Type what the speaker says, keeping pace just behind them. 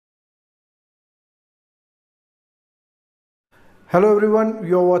Hello everyone,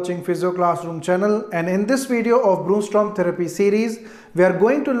 you are watching PhysioClassroom channel, and in this video of Brunnstrom therapy series, we are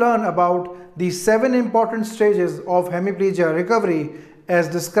going to learn about the 7 important stages of hemiplegia recovery as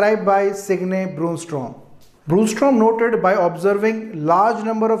described by Signe Brunnstrom. Brunnstrom noted by observing large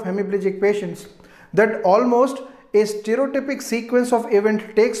number of hemiplegic patients that almost a stereotypic sequence of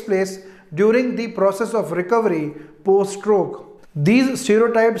event takes place during the process of recovery post-stroke. These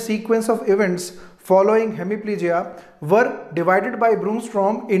stereotyped sequence of events following hemiplegia were divided by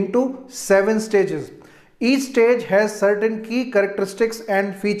Brunnstrom into 7 stages. Each stage has certain key characteristics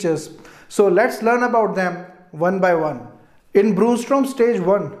and features. So let's learn about them one by one. In Brunnstrom stage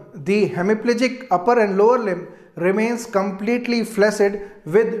 1, the hemiplegic upper and lower limb remains completely flaccid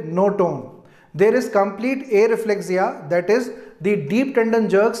with no tone. There is complete areflexia, that is, the deep tendon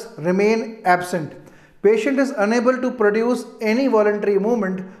jerks remain absent. Patient is unable to produce any voluntary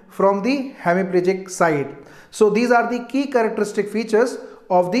movement from the hemiplegic side. So these are the key characteristic features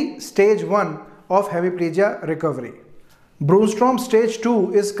of the stage 1 of hemiplegia recovery. Brunnstrom stage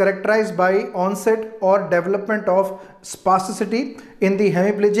 2 is characterized by onset or development of spasticity in the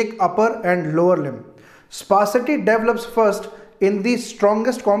hemiplegic upper and lower limb. Spasticity develops first in the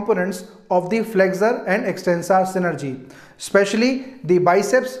strongest components of the flexor and extensor synergy, especially the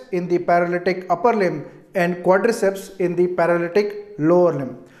biceps in the paralytic upper limb and quadriceps in the paralytic lower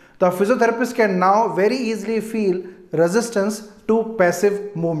limb. The physiotherapist can now very easily feel resistance to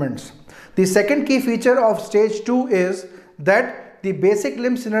passive movements. The second key feature of stage 2 is that the basic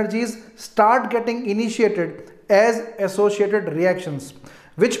limb synergies start getting initiated as associated reactions,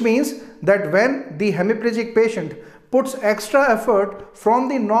 which means that when the hemiplegic patient puts extra effort from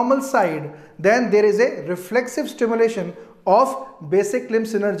the normal side, then there is a reflexive stimulation of basic limb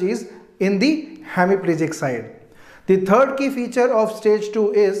synergies in the hemiplegic side. The third key feature of stage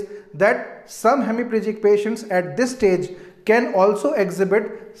 2 is that some hemiplegic patients at this stage can also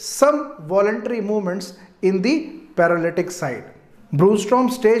exhibit some voluntary movements in the paralytic side. Brunnstrom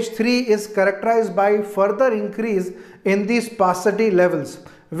stage 3 is characterized by further increase in the spasticity levels,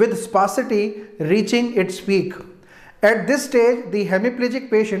 with spasticity reaching its peak. At this stage, the hemiplegic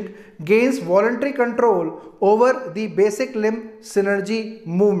patient gains voluntary control over the basic limb synergy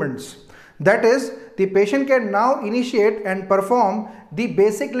movements. That is, the patient can now initiate and perform the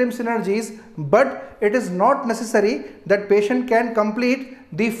basic limb synergies, but it is not necessary that patient can complete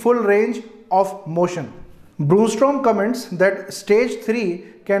the full range of motion. Brunnstrom comments that stage 3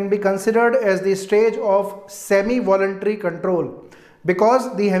 can be considered as the stage of semi-voluntary control,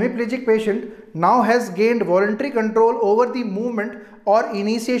 because the hemiplegic patient now has gained voluntary control over the movement or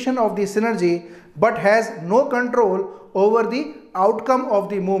initiation of the synergy, but has no control over the outcome of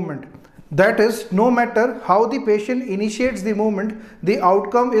the movement. That is, no matter how the patient initiates the movement, the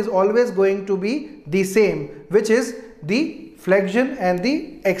outcome is always going to be the same, which is the flexion and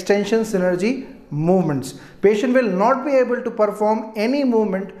the extension synergy movements. Patient will not be able to perform any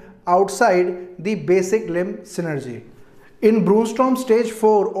movement outside the basic limb synergy. In Brunnstrom stage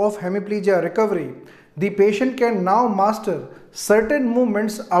 4 of hemiplegia recovery, the patient can now master certain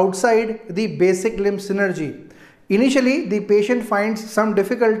movements outside the basic limb synergy. Initially, the patient finds some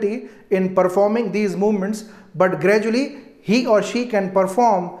difficulty in performing these movements, but gradually he or she can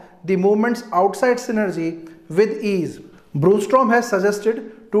perform the movements outside synergy with ease. Brunnstrom has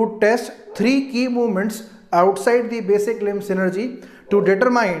suggested to test 3 key movements outside the basic limb synergy to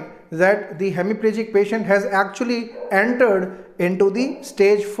determine that the hemiplegic patient has actually entered into the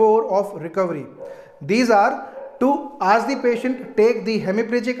stage 4 of recovery. These are to ask the patient take the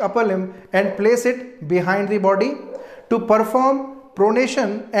hemiplegic upper limb and place it behind the body, to perform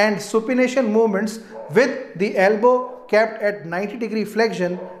pronation and supination movements with the elbow kept at 90-degree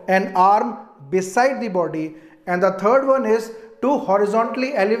flexion and arm beside the body, and the third one is to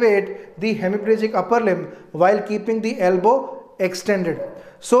horizontally elevate the hemiplegic upper limb while keeping the elbow extended.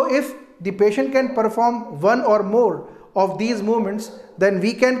 So if the patient can perform one or more of these movements, then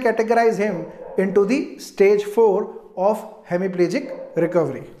we can categorize him into the stage 4 of hemiplegic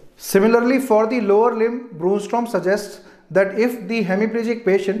recovery. Similarly, for the lower limb, Brunnstrom suggests that if the hemiplegic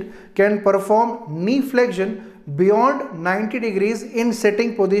patient can perform knee flexion beyond 90 degrees in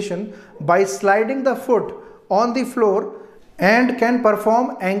sitting position by sliding the foot on the floor, and can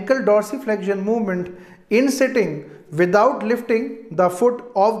perform ankle dorsiflexion movement in sitting without lifting the foot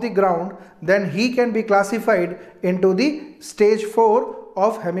off the ground, then he can be classified into the stage 4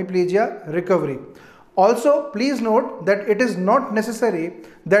 of hemiplegia recovery. Also, please note that it is not necessary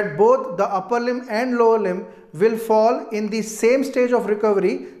that both the upper limb and lower limb will fall in the same stage of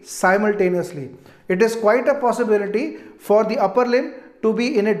recovery simultaneously. It is quite a possibility for the upper limb to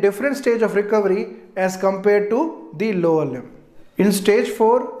be in a different stage of recovery as compared to the lower limb. In stage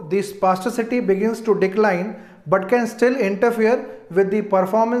 4, the spasticity begins to decline but can still interfere with the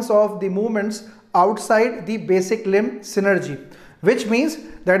performance of the movements outside the basic limb synergy, which means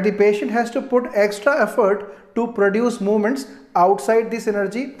that the patient has to put extra effort to produce movements outside the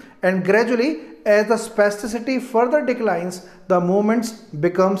synergy, and gradually as the spasticity further declines, the movements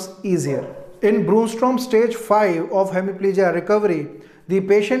becomes easier. In Brunnstrom stage 5 of hemiplegia recovery, the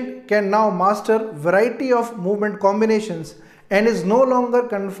patient can now master variety of movement combinations and is no longer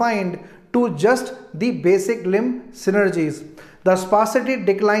confined to just the basic limb synergies. The spasticity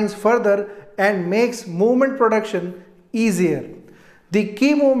declines further and makes movement production easier. The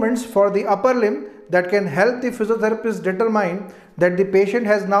key movements for the upper limb that can help the physiotherapist determine that the patient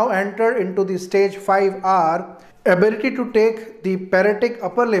has now entered into the stage 5 are ability to take the paralytic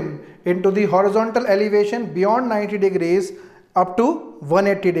upper limb into the horizontal elevation beyond 90 degrees up to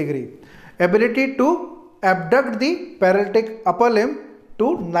 180 degrees, ability to abduct the paralytic upper limb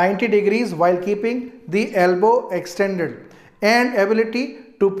to 90 degrees while keeping the elbow extended, and ability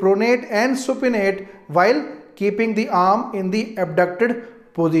to pronate and supinate while keeping the arm in the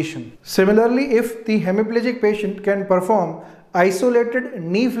abducted position. Similarly, if the hemiplegic patient can perform isolated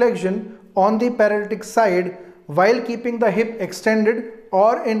knee flexion on the paralytic side while keeping the hip extended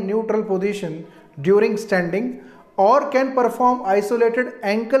or in neutral position during standing, or can perform isolated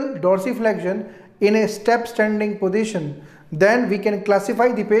ankle dorsiflexion in a step standing position, then we can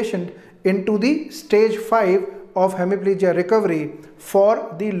classify the patient into the stage 5 of hemiplegia recovery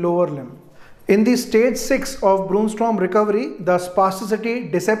for the lower limb. In the stage 6 of Brunnstrom recovery, the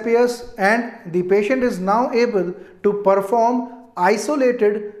spasticity disappears and the patient is now able to perform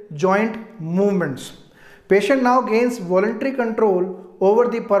isolated joint movements. Patient now gains voluntary control over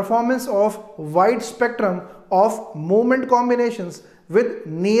the performance of wide spectrum of movement combinations with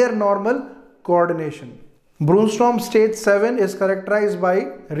near normal coordination. Brunnstrom stage 7 is characterized by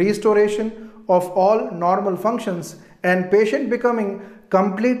restoration of all normal functions and patient becoming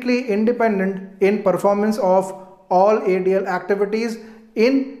completely independent in performance of all ADL activities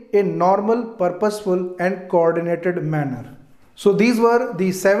in a normal, purposeful and coordinated manner. So these were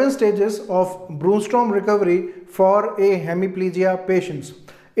the 7 stages of Brunnstrom recovery for a hemiplegia patients.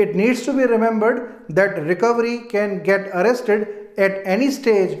 It needs to be remembered that recovery can get arrested at any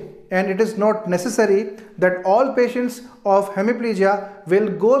stage, and it is not necessary that all patients of hemiplegia will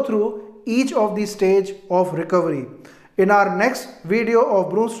go through each of the stage of recovery. In our next video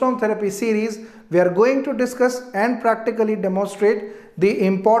of Brunnstrom therapy series, we are going to discuss and practically demonstrate the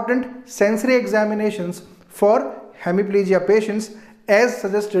important sensory examinations for hemiplegia patients as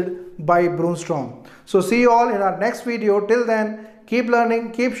suggested by Brunnstrom. So see you all in our next video. Till then, keep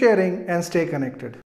learning, keep sharing and stay connected.